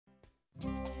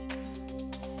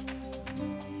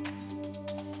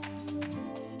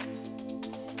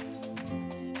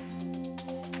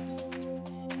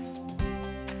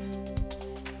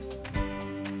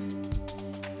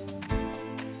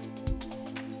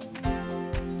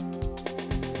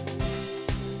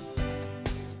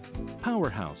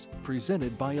Powerhouse,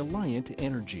 presented by Alliant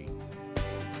Energy.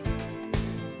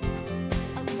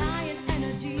 Alliant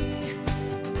Energy,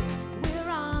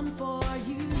 we're on for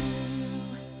you.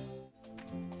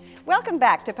 Welcome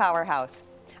back to Powerhouse.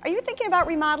 Are you thinking about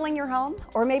remodeling your home?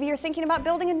 Or maybe you're thinking about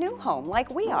building a new home like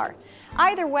we are.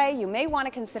 Either way, you may want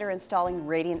to consider installing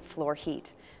radiant floor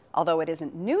heat. Although it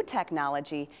isn't new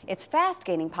technology, it's fast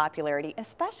gaining popularity,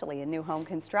 especially in new home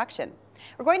construction.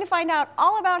 We're going to find out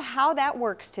all about how that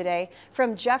works today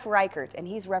from Jeff Reichert, and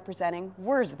he's representing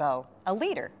Wurzbo, a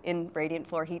leader in radiant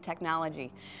floor heat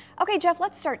technology. Okay, Jeff,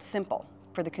 let's start simple.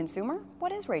 For the consumer,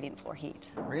 what is radiant floor heat?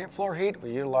 Radiant floor heat,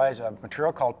 we utilize a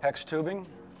material called PEX tubing.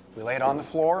 We lay it on the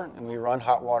floor and we run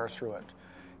hot water through it.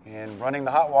 And running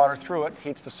the hot water through it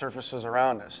heats the surfaces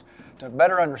around us. To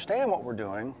better understand what we're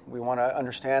doing, we want to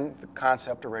understand the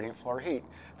concept of radiant floor heat,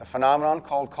 the phenomenon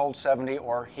called cold 70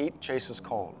 or heat chases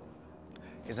cold.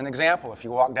 As an example, if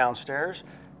you walk downstairs,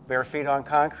 bare feet on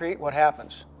concrete, what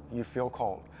happens? You feel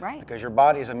cold. Right. Because your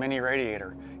body is a mini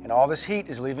radiator, and all this heat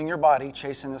is leaving your body,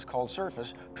 chasing this cold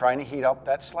surface, trying to heat up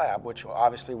that slab, which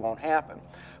obviously won't happen.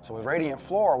 So with radiant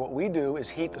floor, what we do is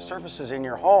heat the surfaces in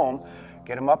your home,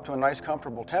 get them up to a nice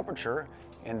comfortable temperature,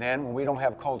 and then when we don't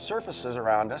have cold surfaces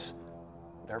around us,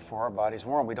 therefore our body's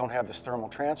warm. We don't have this thermal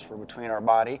transfer between our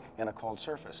body and a cold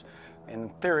surface. In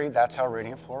theory, that's how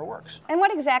radiant floor works. And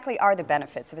what exactly are the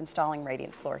benefits of installing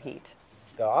radiant floor heat?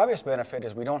 The obvious benefit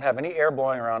is we don't have any air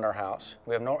blowing around our house.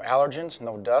 We have no allergens,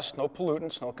 no dust, no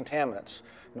pollutants, no contaminants,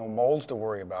 no molds to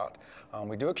worry about.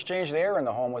 We do exchange the air in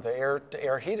the home with an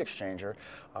air-to-air heat exchanger,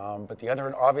 but the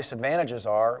other obvious advantages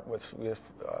are with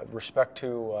respect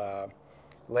to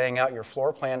laying out your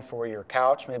floor plan for your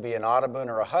couch, maybe an ottoman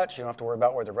or a hutch. You don't have to worry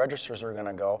about where the registers are going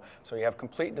to go. So you have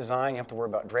complete design. You have to worry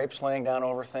about drapes laying down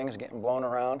over things, getting blown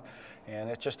around, and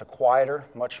it's just a quieter,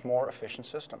 much more efficient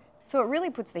system. So it really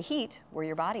puts the heat where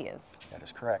your body is. That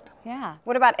is correct. Yeah.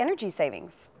 What about energy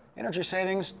savings? Energy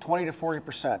savings, 20 to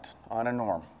 40% on a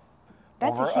norm.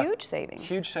 That's a huge savings.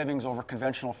 Huge savings over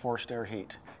conventional forced air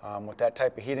heat. With that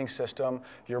type of heating system,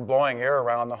 you're blowing air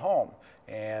around the home.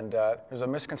 And there's a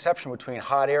misconception between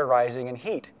hot air rising and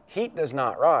heat. Heat does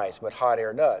not rise, but hot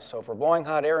air does. So if we're blowing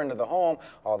hot air into the home,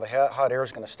 all the hot air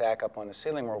is going to stack up on the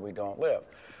ceiling where we don't live.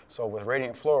 So with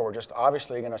radiant floor, we're just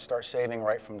obviously going to start saving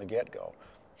right from the get-go.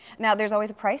 Now, there's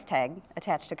always a price tag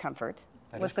attached to comfort.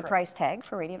 What's the correct. price tag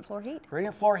for radiant floor heat?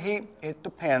 Radiant floor heat, it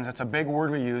depends. It's a big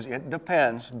word we use. It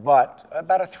depends, but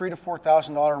about a $3,000 to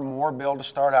 $4,000 more bill to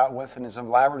start out with, and as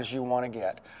elaborate as you want to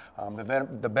get.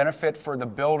 The benefit for the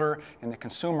builder and the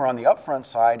consumer on the upfront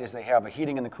side is they have a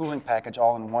heating and the cooling package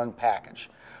all in one package.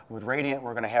 With Radiant,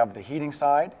 we're going to have the heating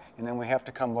side, and then we have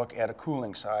to come look at a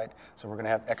cooling side, so we're going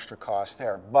to have extra costs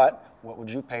there. But what would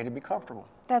you pay to be comfortable?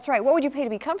 That's right. What would you pay to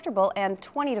be comfortable? And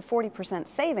 20 to 40%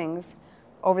 savings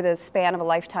over the span of a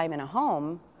lifetime in a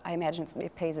home, I imagine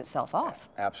it pays itself off.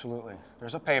 Absolutely.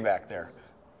 There's a payback there.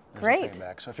 Great.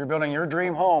 So if you're building your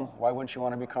dream home, why wouldn't you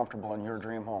want to be comfortable in your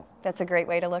dream home? That's a great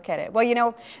way to look at it. Well, you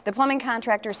know, the plumbing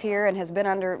contractor's here and has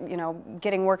been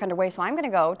getting work underway, so I'm going to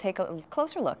go take a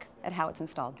closer look at how it's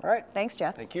installed. All right. Thanks,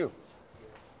 Jeff. Thank you.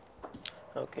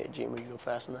 Okay, Gene, will you go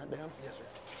fasten that down? Yes, sir.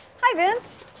 Hi,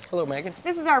 Vince. Hello, Megan.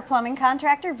 This is our plumbing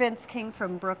contractor, Vince King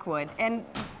from Brookwood. And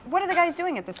what are the guys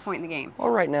doing at this point in the game? Well,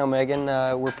 right now, Megan,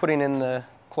 we're putting in the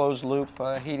closed loop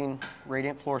heating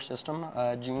radiant floor system.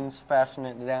 Gene's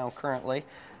fastening it down currently.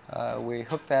 We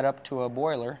hook that up to a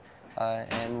boiler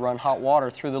and run hot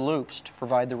water through the loops to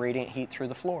provide the radiant heat through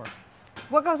the floor.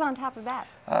 What goes on top of that?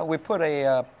 We put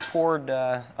a poured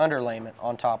underlayment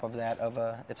on top of that.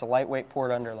 It's a lightweight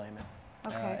poured underlayment.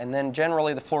 Okay. And then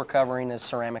generally the floor covering is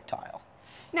ceramic tile.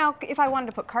 Now, if I wanted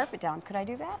to put carpet down, could I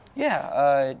do that?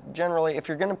 Yeah, generally, if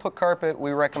you're going to put carpet, we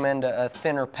recommend a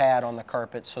thinner pad on the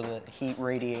carpet so the heat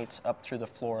radiates up through the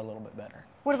floor a little bit better.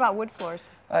 What about wood floors?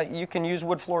 You can use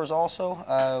wood floors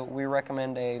also. We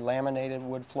recommend a laminated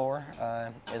wood floor,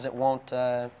 as it won't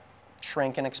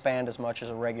shrink and expand as much as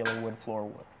a regular wood floor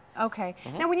would. Okay.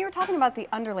 Now, when you were talking about the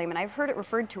underlayment, I've heard it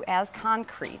referred to as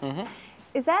concrete.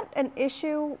 Is that an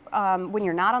issue when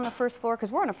you're not on the first floor?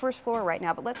 Because we're on a first floor right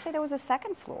now, but let's say there was a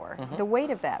second floor. The weight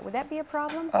of that, would that be a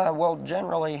problem? Well,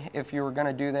 generally, if you were going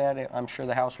to do that, I'm sure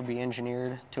the house would be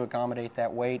engineered to accommodate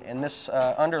that weight. And this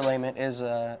underlayment is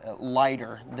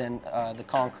lighter than the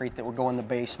concrete that would go in the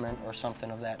basement or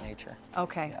something of that nature.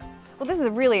 Okay. Yeah. Well, this is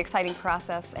a really exciting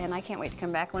process, and I can't wait to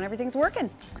come back when everything's working.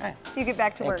 Okay. So you get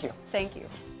back to work. Thank you. Thank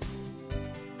you.